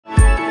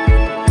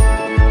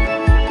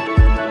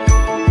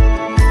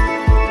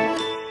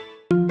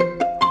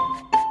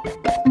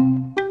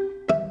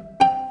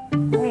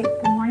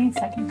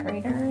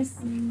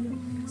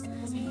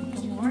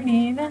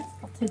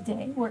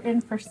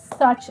in for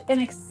such an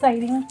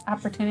exciting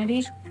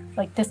opportunity.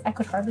 Like this, I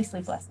could hardly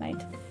sleep last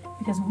night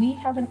because we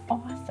have an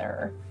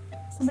author,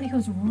 somebody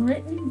who's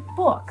written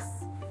books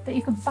that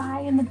you could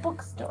buy in the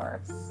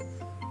bookstore.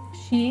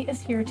 She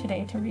is here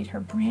today to read her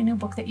brand new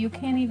book that you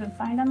can't even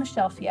find on the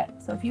shelf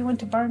yet. So if you went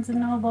to Barnes &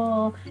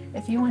 Noble,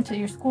 if you went to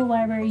your school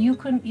library, you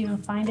couldn't even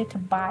find it to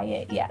buy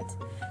it yet.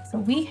 So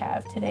we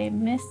have today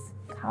Miss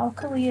Kao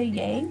Kalia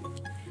Yang.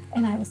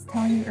 And I was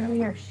telling you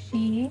earlier,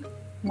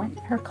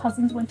 her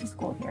cousins went to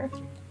school here.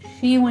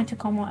 She went to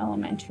Como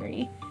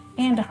Elementary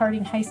and to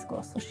Harding High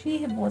School. So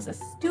she was a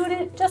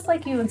student just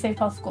like you in St.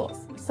 Paul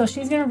schools. So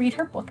she's going to read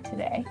her book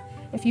today.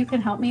 If you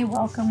can help me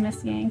welcome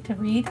Miss Yang to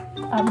read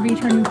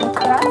her new book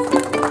for us.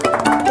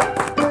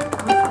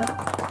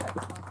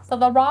 So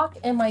The Rock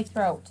in My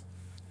Throat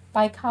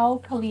by Kao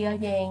Kalia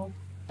Yang,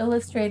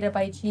 illustrated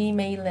by G.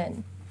 Mei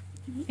Lin.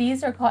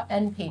 These are called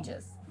end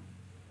pages.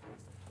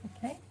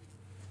 Okay.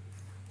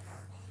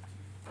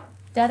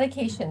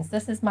 Dedications.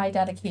 This is my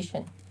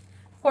dedication.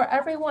 For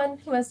everyone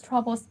who has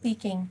trouble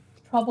speaking,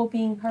 trouble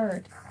being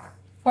heard.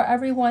 For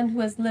everyone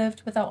who has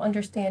lived without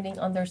understanding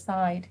on their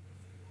side.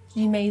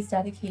 G. Mei's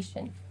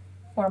dedication.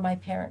 For my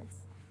parents.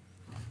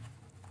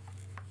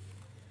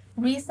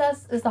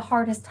 Recess is the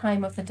hardest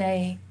time of the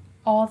day.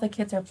 All the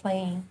kids are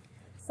playing.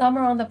 Some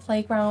are on the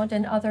playground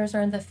and others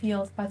are in the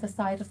field by the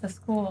side of the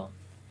school.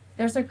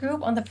 There's a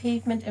group on the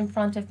pavement in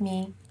front of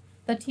me.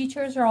 The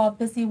teachers are all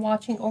busy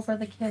watching over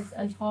the kids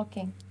and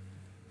talking.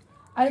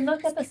 I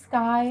look at the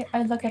sky,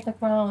 I look at the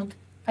ground,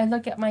 I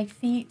look at my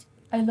feet,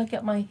 I look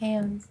at my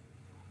hands.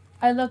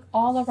 I look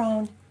all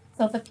around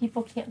so that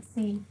people can't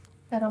see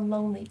that I'm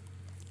lonely.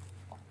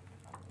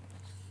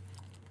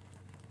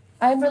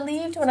 I'm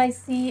relieved when I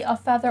see a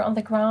feather on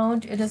the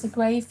ground. It is a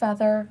gray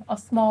feather, a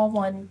small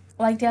one,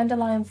 like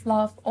dandelion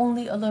fluff,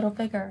 only a little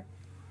bigger.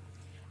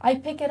 I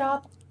pick it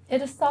up.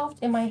 It is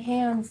soft in my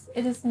hands.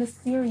 It is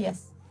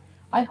mysterious.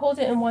 I hold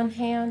it in one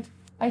hand.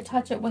 I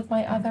touch it with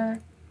my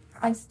other.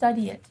 I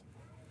study it.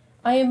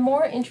 I am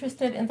more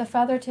interested in the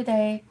feather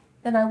today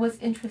than I was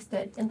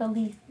interested in the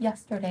leaf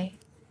yesterday.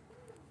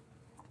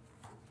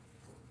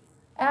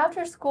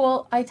 After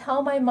school, I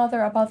tell my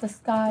mother about the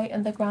sky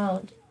and the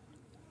ground.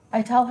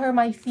 I tell her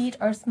my feet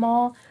are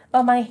small,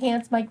 but my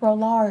hands might grow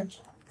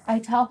large. I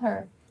tell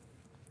her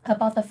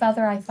about the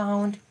feather I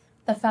found,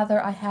 the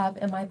feather I have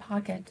in my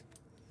pocket.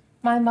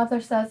 My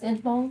mother says in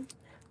Hmong,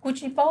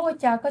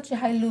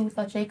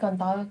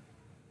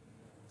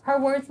 her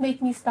words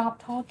make me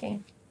stop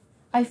talking.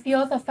 I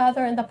feel the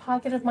feather in the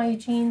pocket of my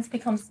jeans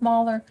become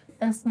smaller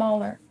and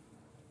smaller.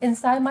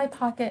 Inside my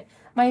pocket,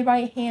 my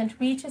right hand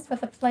reaches for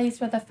the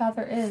place where the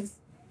feather is,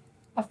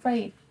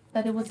 afraid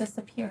that it will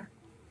disappear.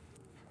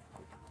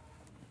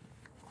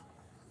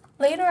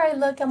 Later, I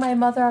look at my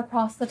mother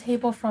across the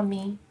table from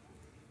me.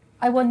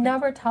 I will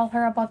never tell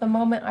her about the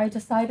moment I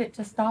decided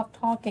to stop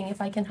talking if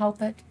I can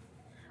help it.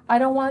 I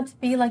don't want to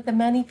be like the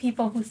many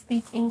people who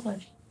speak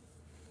English.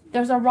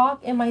 There's a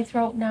rock in my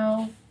throat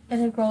now,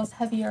 and it grows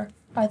heavier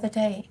by the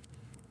day.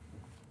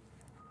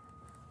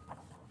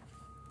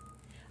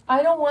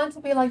 I don't want to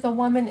be like the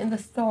woman in the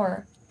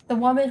store, the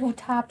woman who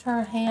tapped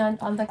her hand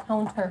on the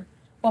counter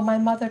while my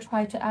mother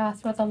tried to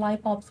ask where the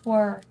light bulbs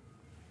were,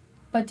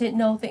 but didn't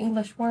know the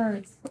English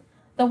words.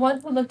 The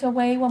one who looked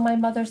away when my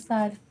mother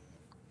said,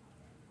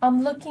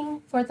 "I'm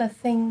looking for the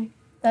thing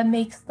that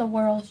makes the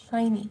world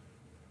shiny."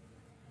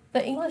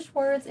 The English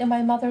words in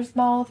my mother's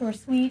mouth were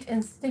sweet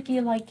and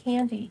sticky like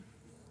candy,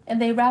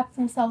 and they wrapped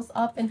themselves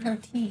up in her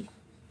teeth.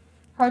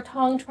 Her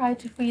tongue tried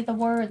to free the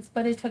words,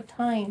 but it took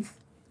time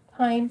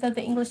that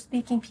the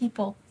English-speaking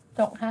people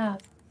don't have.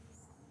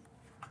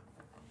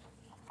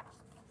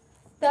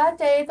 That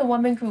day, the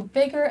woman grew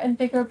bigger and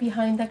bigger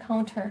behind the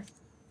counter.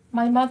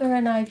 My mother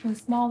and I grew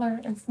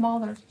smaller and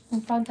smaller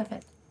in front of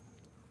it.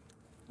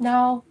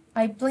 Now,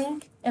 I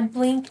blink and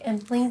blink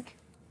and blink.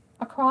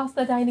 Across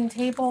the dining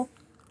table,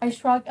 I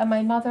shrug at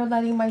my mother,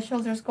 letting my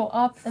shoulders go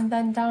up and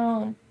then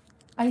down.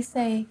 I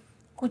say,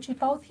 "Could you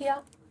both here?"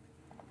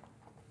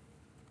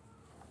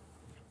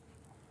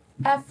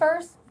 At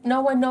first, no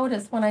one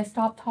noticed when I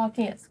stopped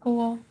talking at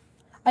school.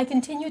 I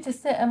continued to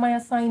sit at my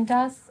assigned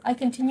desk. I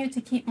continued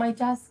to keep my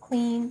desk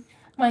clean,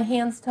 my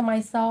hands to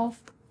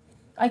myself.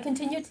 I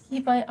continued to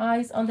keep my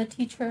eyes on the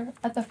teacher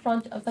at the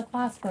front of the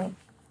classroom.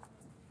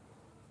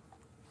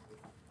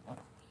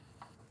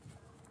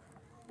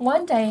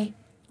 One day,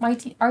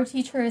 our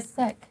teacher is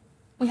sick.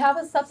 We have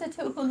a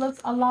substitute who looks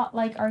a lot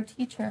like our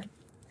teacher.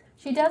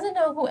 She doesn't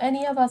know who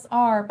any of us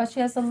are, but she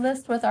has a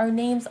list with our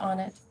names on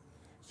it.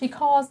 She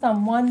calls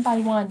them one by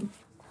one.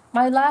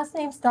 My last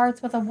name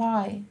starts with a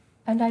Y,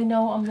 and I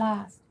know I'm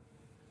last.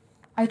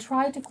 I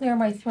try to clear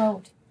my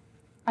throat.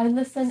 I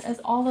listen as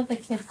all of the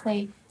kids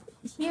say,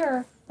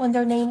 "Here," when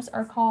their names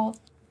are called.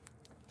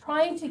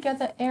 Trying to get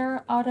the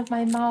air out of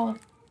my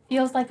mouth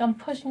feels like I'm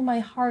pushing my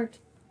heart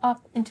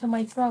up into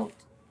my throat.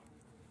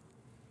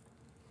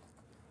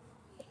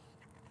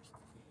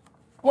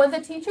 When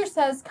the teacher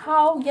says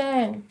Kao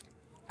Yang,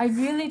 I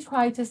really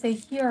try to say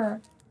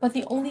here, but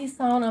the only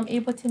sound I'm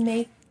able to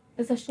make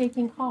is a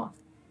shaking cough.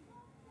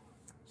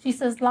 She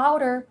says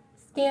louder,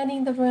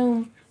 scanning the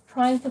room,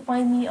 trying to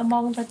find me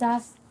among the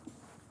desks.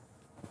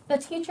 The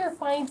teacher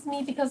finds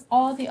me because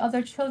all the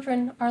other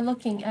children are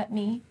looking at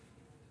me.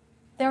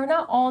 They're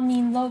not all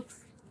mean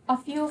looks. A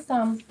few of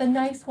them, the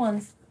nice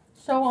ones,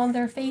 show on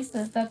their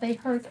faces that they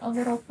hurt a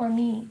little for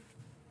me.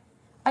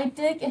 I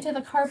dig into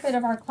the carpet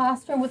of our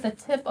classroom with the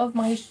tip of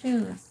my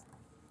shoes.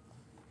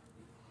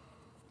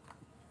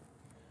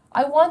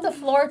 I want the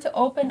floor to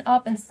open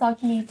up and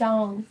suck me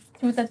down,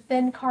 through the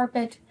thin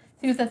carpet,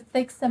 through the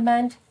thick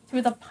cement,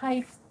 through the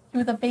pipes,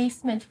 through the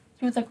basement,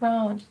 through the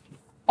ground,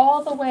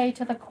 all the way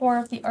to the core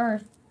of the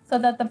earth, so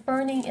that the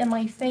burning in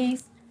my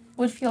face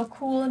would feel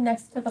cool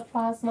next to the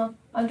plasma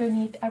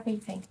underneath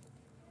everything.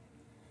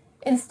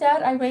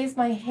 Instead, I raise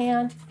my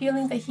hand,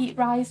 feeling the heat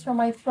rise from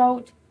my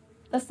throat.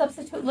 The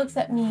substitute looks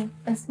at me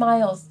and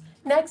smiles.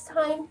 Next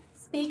time,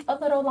 speak a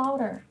little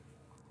louder.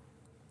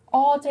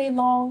 All day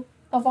long,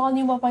 the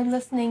volume of my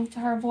listening to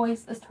her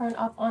voice is turned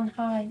up on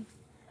high.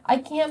 I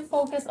can't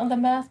focus on the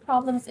math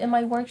problems in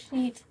my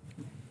worksheet.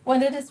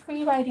 When it is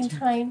free writing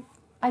time,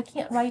 I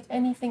can't write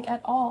anything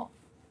at all.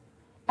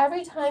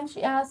 Every time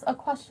she asks a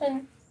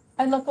question,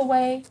 I look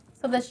away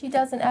so that she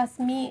doesn't ask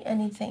me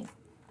anything.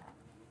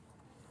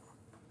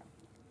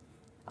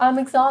 I'm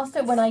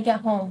exhausted when I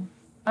get home.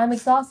 I'm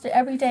exhausted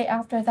every day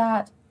after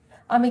that.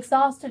 I'm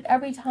exhausted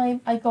every time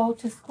I go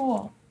to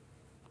school.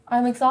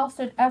 I'm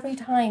exhausted every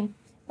time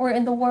we're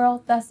in the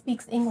world that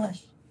speaks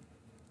English.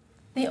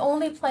 The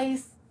only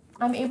place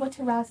I'm able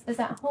to rest is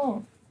at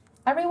home.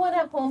 Everyone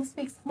at home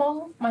speaks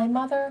Hmong, my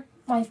mother,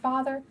 my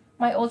father,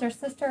 my older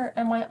sister,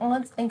 and my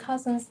aunts and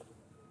cousins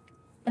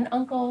and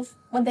uncles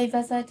when they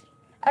visit.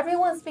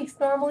 Everyone speaks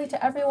normally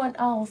to everyone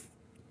else.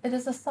 It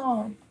is a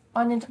song,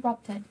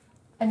 uninterrupted,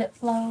 and it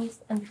flows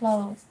and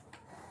flows.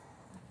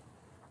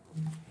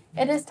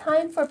 It is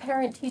time for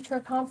parent-teacher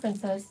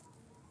conferences.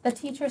 The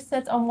teacher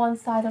sits on one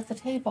side of the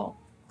table.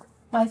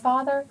 My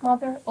father,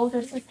 mother,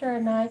 older sister,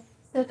 and I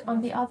sit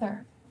on the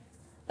other.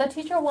 The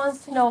teacher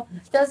wants to know,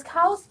 does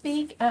Kao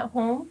speak at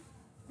home?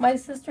 My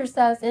sister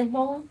says in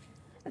Hmong.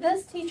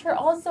 This teacher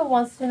also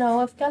wants to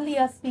know if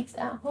Kalia speaks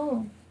at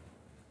home.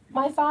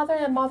 My father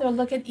and mother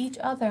look at each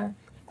other,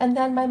 and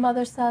then my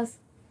mother says,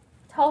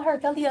 tell her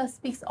Kalia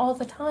speaks all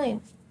the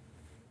time.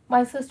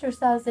 My sister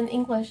says in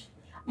English,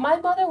 my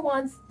mother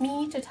wants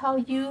me to tell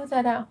you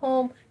that at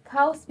home,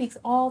 Kao speaks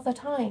all the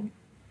time.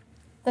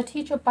 The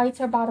teacher bites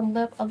her bottom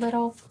lip a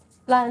little,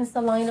 flattens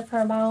the line of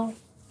her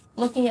mouth,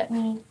 looking at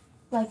me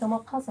like I'm a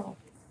puzzle.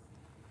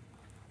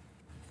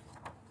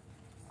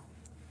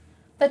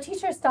 The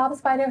teacher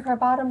stops biting her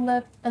bottom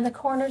lip, and the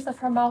corners of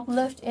her mouth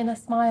lift in a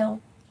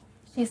smile.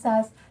 She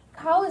says,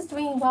 Kao is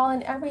doing well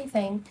in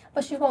everything,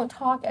 but she won't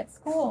talk at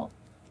school.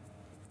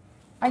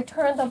 I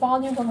turn the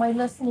volume of my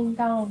listening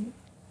down.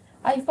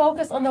 I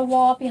focus on the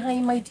wall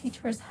behind my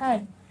teacher's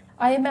head.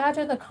 I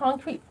imagine the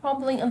concrete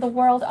crumbling and the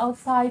world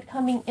outside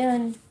coming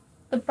in.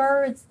 The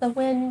birds, the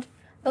wind,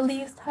 the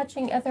leaves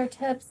touching at their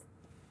tips.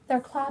 They're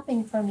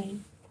clapping for me.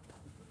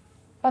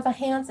 But the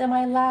hands in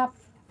my lap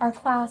are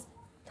clasped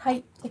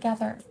tight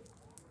together.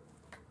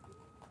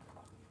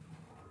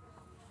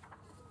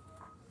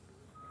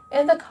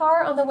 In the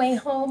car on the way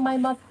home,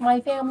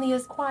 my family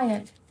is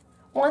quiet.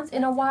 Once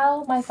in a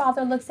while, my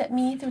father looks at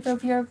me through the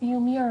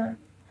rearview mirror.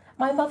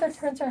 My mother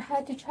turns her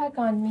head to check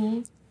on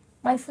me.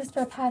 My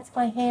sister pats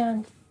my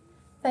hand.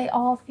 They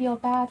all feel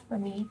bad for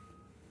me.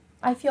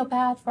 I feel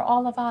bad for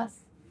all of us.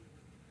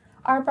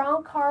 Our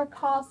brown car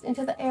coughs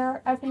into the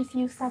air every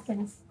few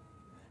seconds.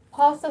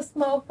 Puffs of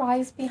smoke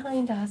rise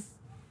behind us.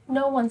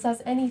 No one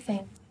says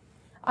anything.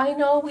 I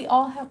know we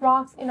all have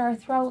rocks in our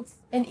throats,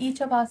 and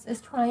each of us is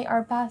trying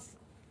our best.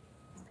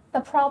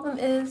 The problem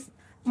is,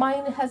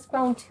 mine has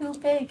grown too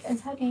big and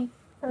heavy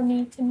for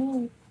me to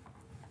move.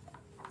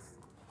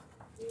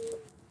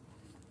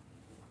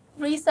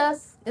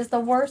 Recess is the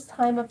worst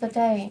time of the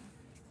day.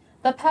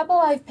 The pebble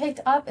I've picked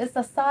up is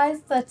the size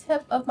of the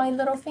tip of my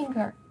little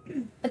finger.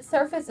 Its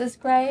surface is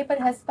gray but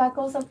has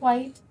speckles of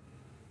white.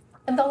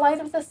 In the light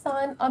of the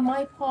sun on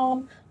my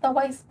palm, the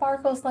white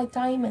sparkles like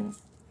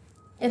diamonds.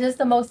 It is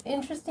the most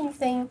interesting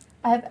thing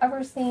I have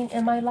ever seen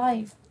in my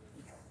life.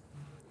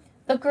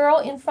 The girl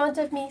in front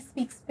of me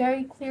speaks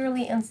very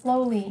clearly and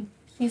slowly.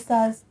 She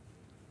says,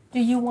 "Do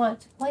you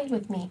want to play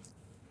with me?"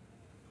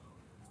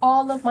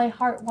 All of my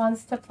heart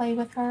wants to play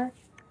with her,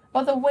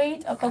 but the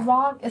weight of the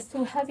rock is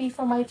too heavy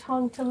for my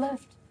tongue to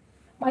lift.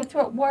 My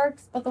throat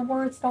works, but the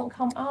words don't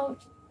come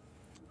out.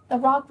 The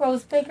rock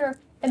grows bigger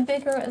and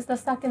bigger as the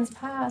seconds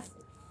pass.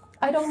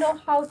 I don't know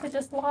how to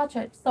dislodge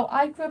it, so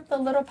I grip the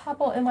little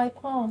pebble in my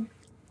palm.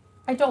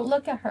 I don't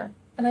look at her,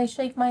 and I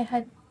shake my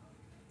head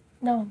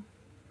no.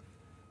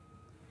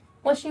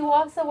 When she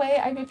walks away,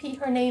 I repeat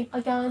her name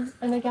again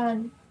and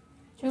again.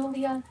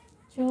 Julia,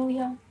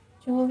 Julia,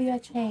 Julia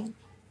Chang.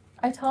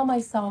 I tell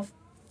myself,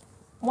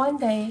 one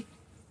day,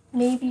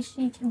 maybe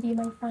she can be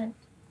my friend.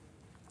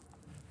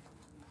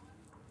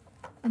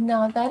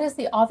 No, that is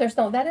the author's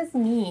note. That is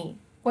me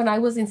when I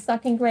was in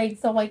second grade,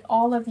 so like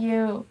all of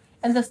you.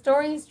 And the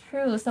story is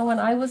true. So when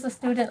I was a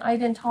student, I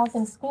didn't talk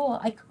in school.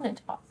 I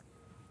couldn't talk.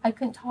 I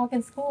couldn't talk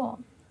in school.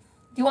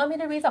 Do you want me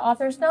to read the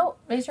author's note?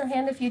 Raise your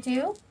hand if you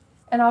do,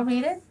 and I'll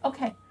read it.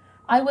 Okay.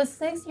 I was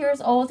 6 years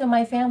old and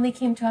my family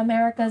came to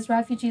America as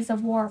refugees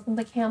of war from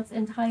the camps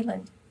in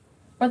Thailand.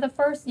 For the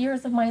first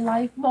years of my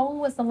life, Hmong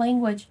was the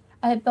language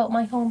I had built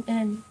my home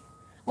in.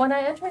 When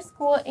I entered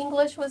school,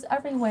 English was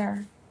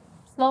everywhere.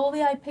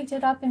 Slowly, I picked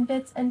it up in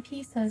bits and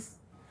pieces.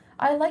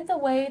 I liked the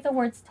way the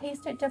words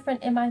tasted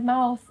different in my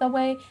mouth, the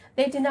way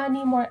they did not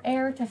need more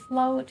air to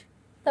float,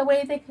 the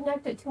way they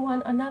connected to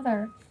one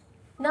another.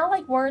 Not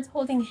like words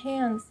holding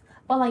hands,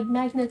 but like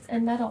magnets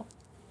and metal.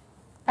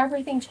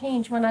 Everything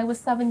changed when I was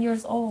 7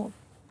 years old.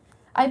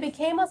 I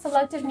became a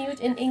selective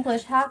mute in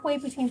English halfway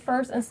between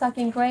first and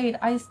second grade.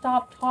 I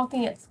stopped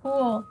talking at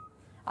school.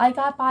 I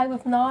got by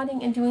with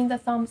nodding and doing the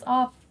thumbs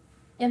up.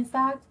 In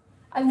fact,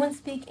 I wouldn't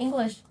speak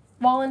English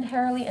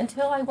voluntarily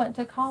until I went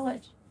to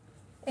college.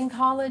 In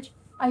college,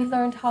 I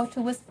learned how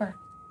to whisper.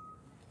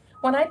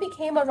 When I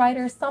became a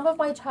writer, some of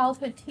my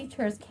childhood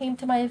teachers came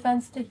to my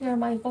events to hear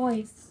my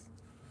voice.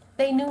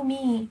 They knew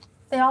me.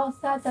 They all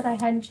said that I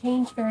hadn't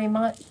changed very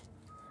much,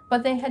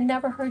 but they had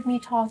never heard me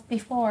talk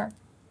before.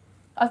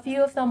 A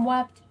few of them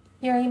wept,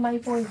 hearing my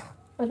voice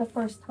for the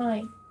first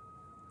time.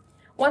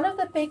 One of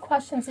the big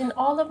questions in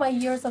all of my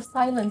years of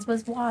silence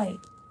was why.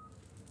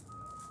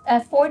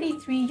 At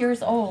 43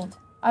 years old,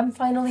 I'm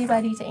finally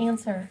ready to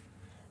answer.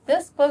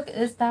 This book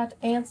is that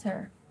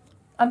answer.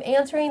 I'm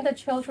answering the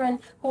children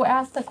who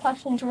asked the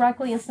question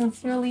directly and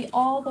sincerely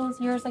all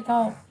those years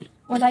ago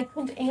when I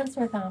couldn't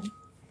answer them.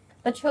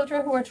 The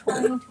children who are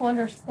trying to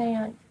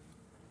understand.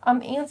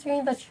 I'm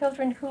answering the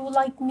children who,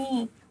 like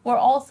me, were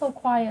also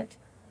quiet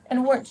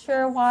and weren't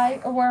sure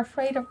why or were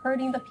afraid of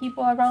hurting the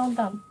people around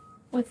them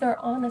with their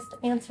honest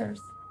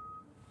answers.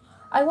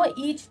 I want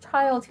each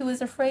child who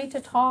is afraid to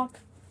talk,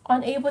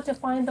 unable to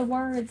find the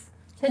words,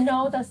 to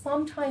know that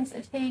sometimes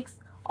it takes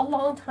a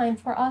long time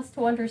for us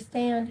to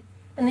understand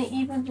and an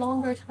even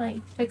longer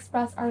time to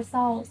express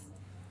ourselves.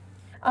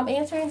 I'm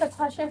answering the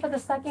question for the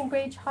second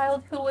grade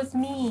child who was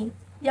me,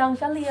 young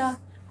Kalia,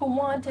 who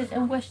wanted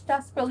and wished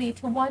desperately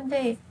to one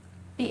day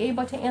be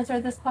able to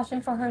answer this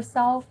question for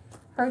herself,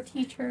 her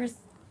teachers,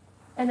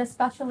 and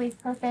especially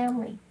her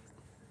family.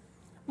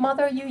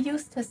 Mother, you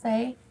used to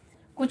say,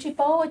 I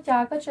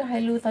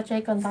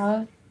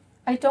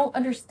don't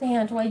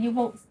understand why you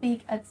won't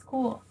speak at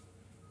school.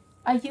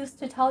 I used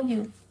to tell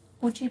you,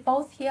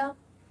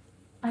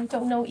 I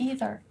don't know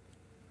either.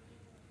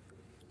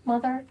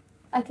 Mother,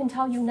 I can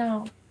tell you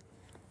now.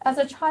 As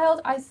a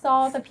child, I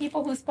saw the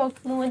people who spoke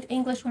fluent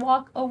English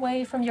walk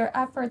away from your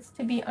efforts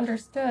to be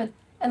understood,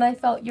 and I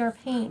felt your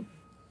pain.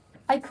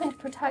 I couldn't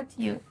protect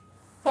you,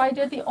 so I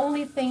did the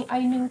only thing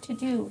I knew to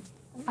do.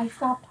 I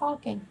stopped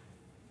talking.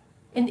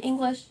 In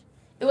English,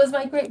 it was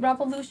my great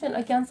revolution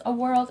against a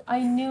world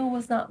I knew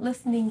was not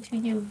listening to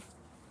you.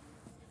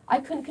 I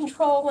couldn't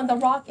control when the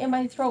rock in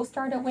my throat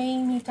started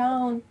weighing me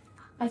down.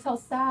 I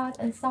felt sad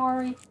and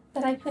sorry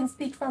that I couldn't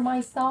speak for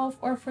myself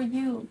or for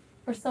you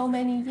for so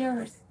many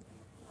years.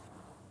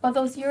 But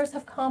those years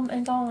have come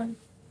and gone.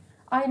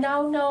 I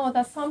now know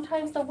that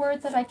sometimes the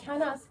words that I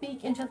cannot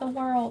speak into the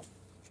world,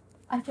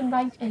 I can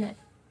write in it.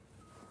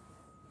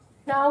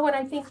 Now when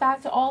I think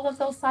back to all of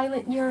those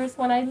silent years,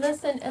 when I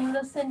listened and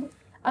listened,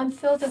 I'm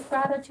filled with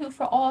gratitude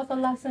for all the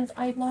lessons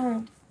I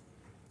learned.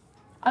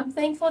 I'm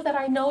thankful that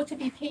I know to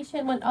be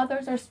patient when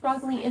others are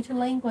struggling into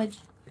language.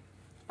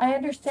 I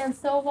understand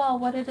so well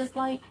what it is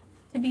like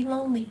to be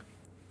lonely,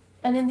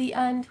 and in the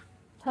end,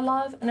 to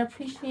love and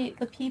appreciate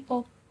the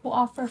people who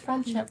offer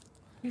friendship.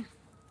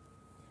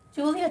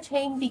 Julia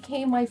Chang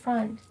became my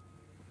friend,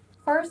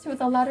 first through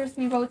the letters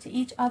we wrote to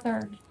each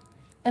other,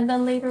 and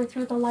then later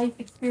through the life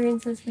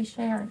experiences we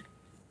shared.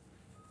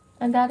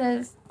 And that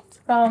is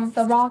from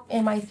The Rock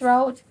in My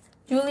Throat.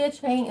 Julia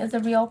Chang is a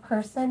real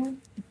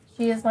person.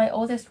 She is my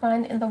oldest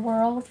friend in the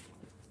world,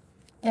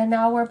 and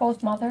now we're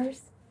both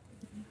mothers.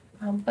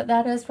 But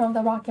that is from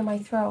The Rock in My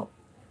Throat.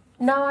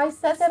 Now, I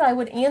said that I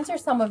would answer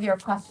some of your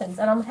questions,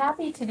 and I'm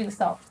happy to do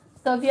so.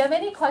 So if you have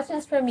any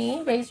questions for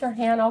me, raise your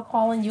hand. I'll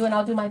call on you, and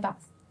I'll do my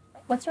best.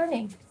 What's your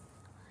name?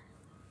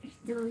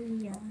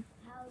 Julia.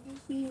 How did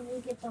she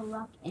get the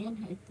rock in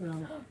her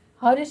throat?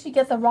 How did she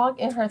get the rock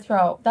in her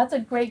throat? That's a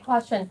great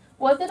question.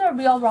 Was it a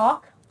real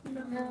rock?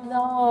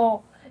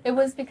 No. It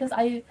was because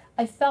I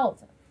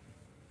felt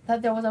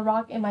that there was a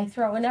rock in my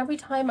throat, and every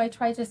time I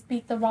tried to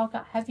speak, the rock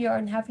got heavier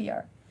and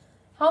heavier.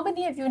 How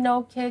many of you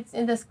know kids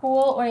in the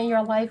school or in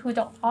your life who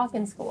don't talk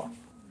in school?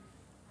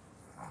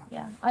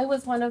 Yeah, I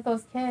was one of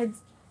those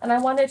kids, and I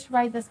wanted to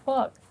write this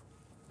book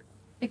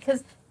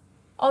because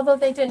although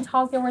they didn't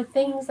talk, there were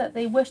things that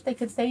they wished they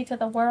could say to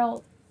the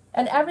world.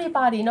 And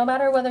everybody, no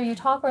matter whether you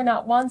talk or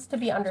not, wants to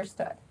be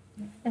understood.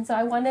 And so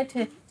I wanted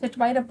to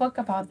write a book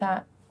about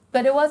that.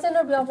 But it wasn't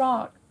a real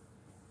rock.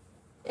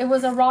 It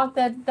was a rock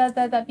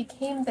that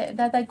became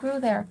that grew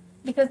there.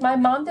 Because my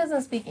mom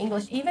doesn't speak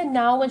English. Even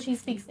now when she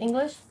speaks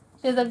English,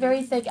 she has a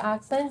very thick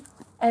accent.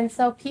 And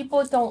so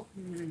people don't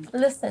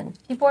listen.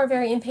 People are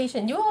very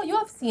impatient. You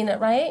have seen it,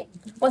 right?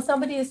 When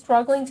somebody is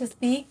struggling to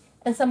speak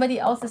and somebody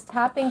else is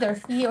tapping their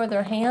feet or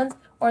their hands,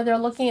 or they're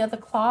looking at the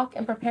clock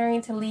and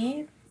preparing to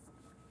leave.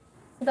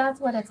 So that's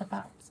what it's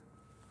about.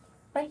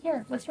 Right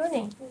here. What's your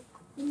name?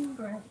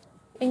 Ingrid.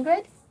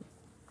 Ingrid?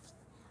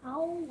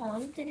 How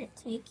long did it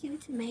take you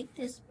to make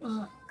this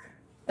book?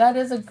 That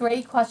is a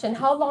great question.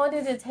 How long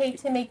did it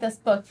take to make this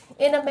book?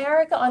 In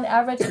America, on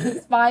average, it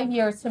takes 5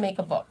 years to make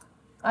a book.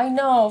 I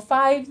know,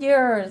 5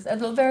 years, a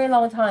very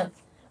long time.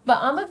 But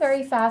I'm a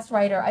very fast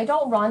writer. I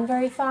don't run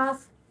very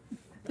fast.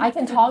 I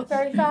can talk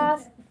very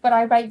fast, but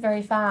I write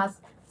very fast.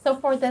 So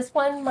for this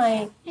one,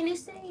 Can you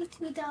say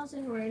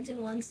 2,000 words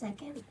in 1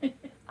 second?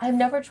 I've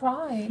never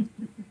tried.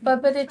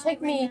 But it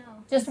took me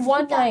just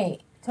one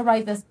night to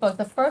write this book.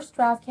 The first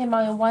draft came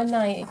out in one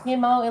night. It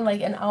came out in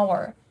like an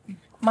hour.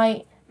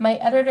 My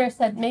editor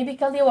said, maybe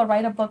Kalia will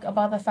write a book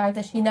about the fact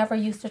that she never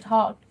used to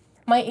talk.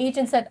 My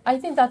agent said, I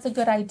think that's a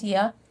good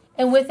idea.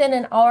 And within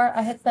an hour,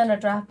 I had sent a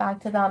draft back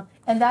to them.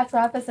 And that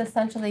draft is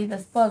essentially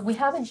this book. We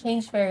haven't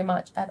changed very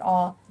much at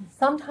all.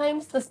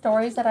 Sometimes the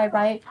stories that I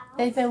write,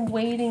 they've been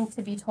waiting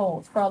to be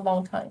told for a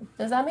long time.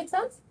 Does that make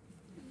sense?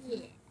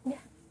 Yeah.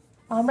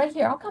 Right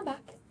here. I'll come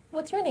back.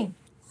 What's your name?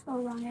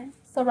 Soraya,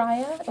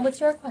 Soraya. And what's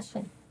your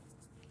question?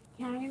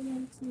 can I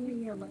learn some of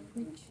your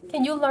language?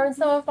 Can you learn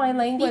some of my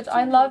language?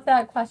 I love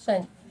that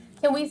question.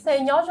 Can we say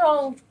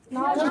Nyajong?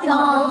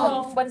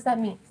 Nyajong. What does that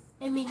mean?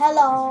 It means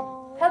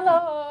hello.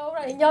 Hello,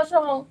 right?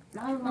 Nyajong.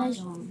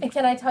 And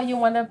can I tell you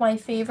one of my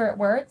favorite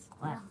words?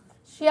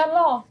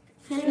 Xialo.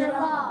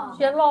 Hello.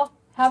 Xialo.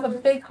 Have a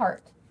big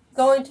heart.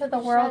 Go into the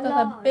world with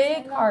a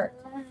big heart.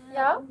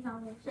 Yeah?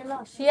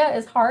 Xia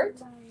is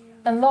heart,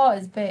 and lo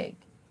is big.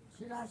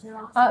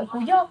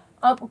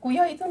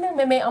 Guyo itu nang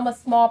I'm a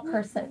small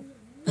person.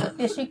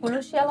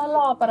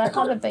 But I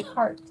have a big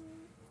heart.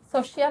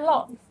 So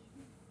xialo.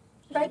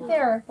 Right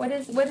there. What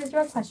is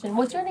your question?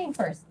 What's your name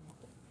first?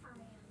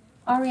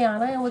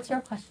 Ariana, and what's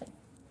your question?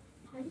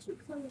 How did you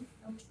become an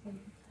illustrator?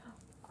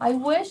 I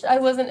wish I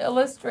was an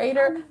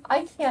illustrator.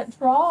 I can't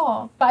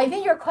draw. But I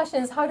think your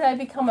question is how did I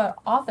become an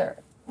author,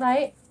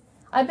 right?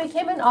 I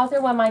became an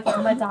author when my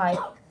grandma died.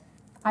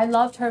 I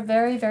loved her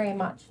very, very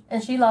much.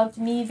 And she loved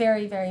me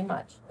very, very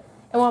much.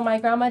 And when my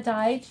grandma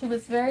died, she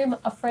was very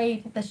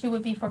afraid that she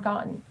would be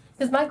forgotten.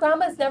 Because my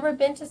grandma's never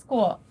been to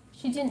school.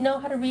 She didn't know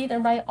how to read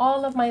and write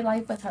all of my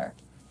life with her.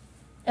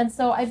 And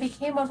so I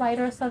became a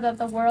writer so that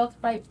the world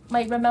might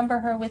remember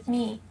her with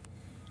me.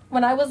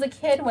 When I was a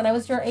kid, when I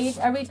was your age,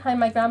 every time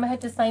my grandma had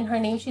to sign her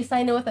name, she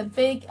signed it with a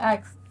big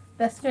X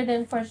that stood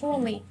in for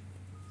Julie.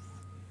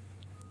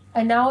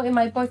 And now in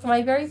my book,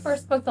 my very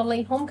first book, The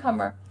Late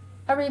Homecomer,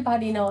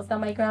 everybody knows that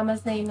my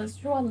grandma's name was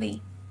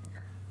Julie.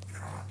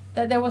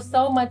 That there was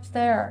so much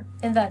there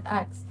in that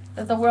X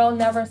that the world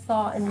never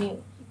saw and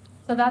knew.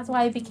 So that's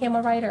why I became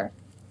a writer.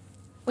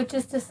 Which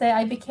is to say,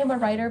 I became a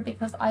writer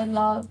because I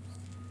love.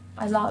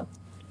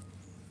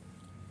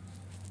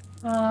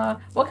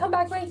 We'll come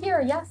back right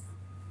here, yes?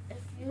 If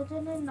you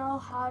didn't know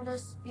how to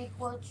speak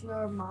what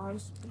your mom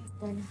speaks,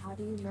 then how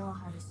do you know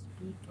how to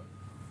speak it?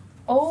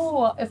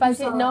 Oh, if I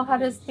didn't know how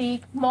to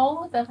speak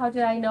Hmong, then how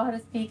did I know how to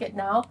speak it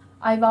now?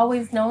 I've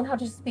always known how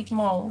to speak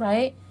Hmong,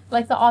 right?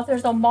 Like the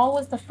authors, so Hmong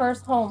was the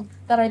first home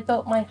that I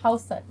built my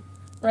house in,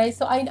 right?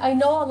 So I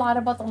know a lot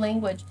about the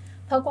language.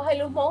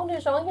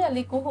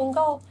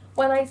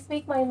 When I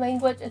speak my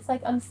language, it's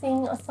like I'm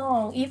singing a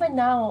song. Even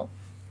now,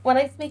 when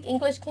I speak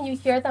English, can you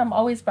hear that I'm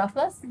always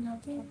breathless?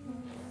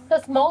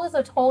 Because Hmong is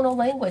a tonal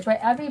language, right?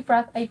 Every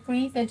breath I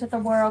breathe into the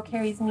world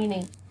carries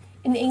meaning.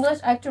 In English,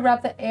 I have to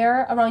wrap the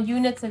air around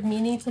units of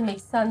meaning to make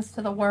sense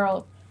to the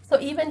world. So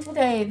even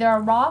today, there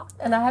are rocks,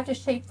 and I have to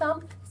shape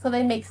them so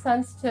they make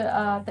sense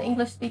to the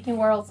English-speaking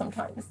world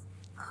sometimes.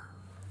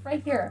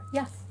 Right here.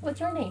 Yes. What's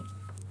your name?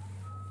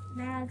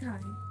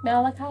 Malachi.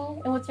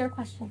 Malachi. And what's your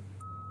question?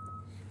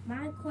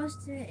 My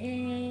question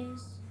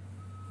is,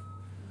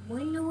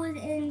 when you were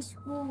in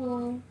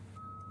school,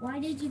 why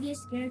did you get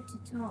scared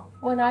to talk?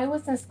 When I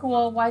was in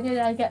school, why did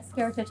I get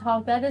scared to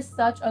talk? That is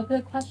such a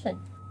good question.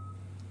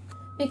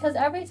 Because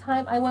every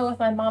time I went with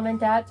my mom and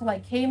dad to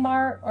like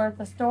Kmart or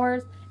the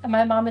stores, and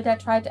my mom and dad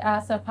tried to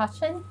ask a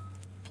question,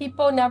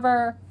 people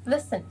never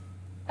listened.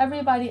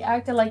 Everybody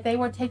acted like they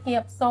were taking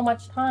up so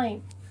much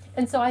time.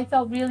 And so I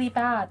felt really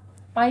bad.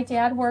 My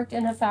dad worked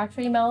in a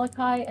factory,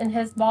 Malachi, and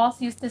his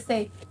boss used to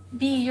say,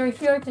 B, you're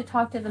here to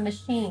talk to the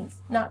machines,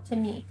 not to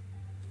me.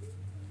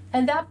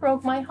 And that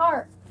broke my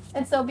heart.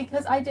 And so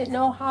because I didn't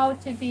know how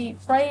to be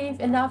brave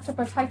enough to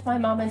protect my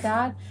mom and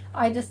dad,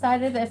 I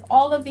decided that if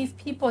all of these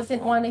people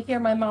didn't want to hear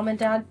my mom and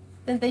dad,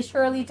 then they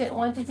surely didn't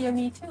want to hear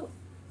me too.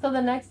 So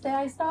the next day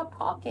I stopped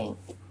talking.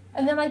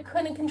 And then I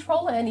couldn't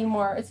control it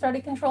anymore. It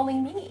started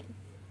controlling me.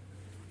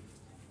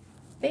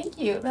 Thank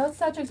you. That was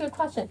such a good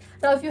question.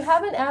 Now, if you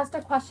haven't asked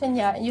a question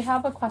yet and you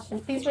have a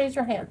question, please raise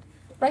your hand.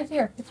 Right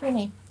here. What's your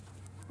name?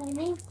 My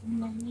name's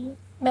Manny.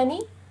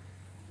 Manny?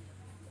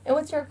 And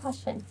what's your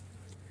question?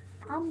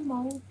 I'm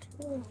Hmong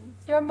too.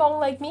 You're Hmong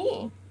like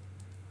me.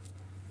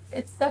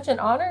 It's such an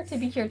honor to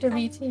be here to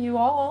read to you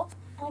all.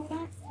 And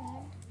my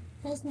friend,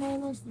 his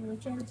name is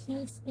Eugene.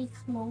 He speaks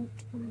Hmong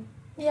too.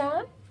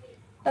 Yeah?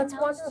 That's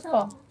And wonderful.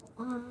 also,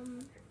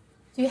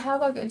 Do you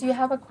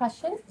have a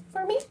question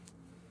for me?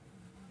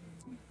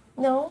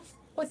 No?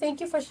 Well,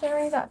 thank you for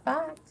sharing that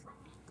fact.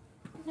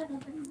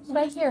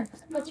 Right here.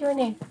 What's your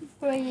name?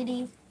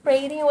 Brady.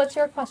 Brady, what's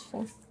your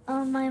question?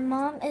 My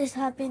mom is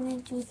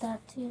happening to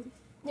that too.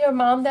 Your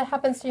mom, that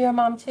happens to your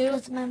mom too?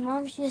 Because my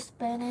mom, she's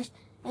Spanish,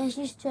 and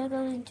she's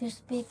struggling to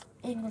speak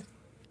English.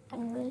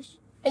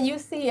 And you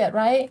see it,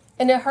 right?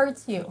 And it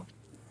hurts you.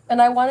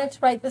 And I wanted to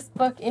write this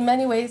book in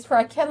many ways for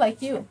a kid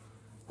like you.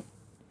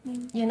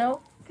 You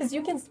know? Because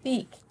you can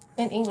speak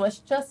in English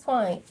just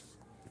fine.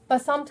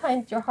 But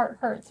sometimes your heart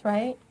hurts,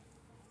 right?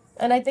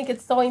 And I think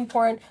it's so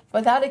important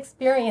for that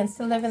experience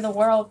to live in the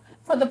world,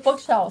 for the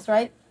bookshelves,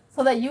 right?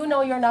 So that you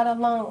know you're not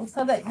alone,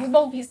 so that you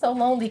won't be so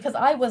lonely, because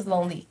I was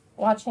lonely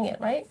watching it,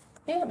 right?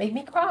 Yeah, it made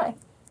me cry.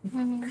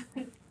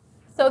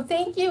 So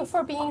thank you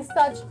for being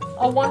such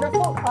a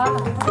wonderful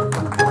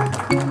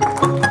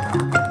class.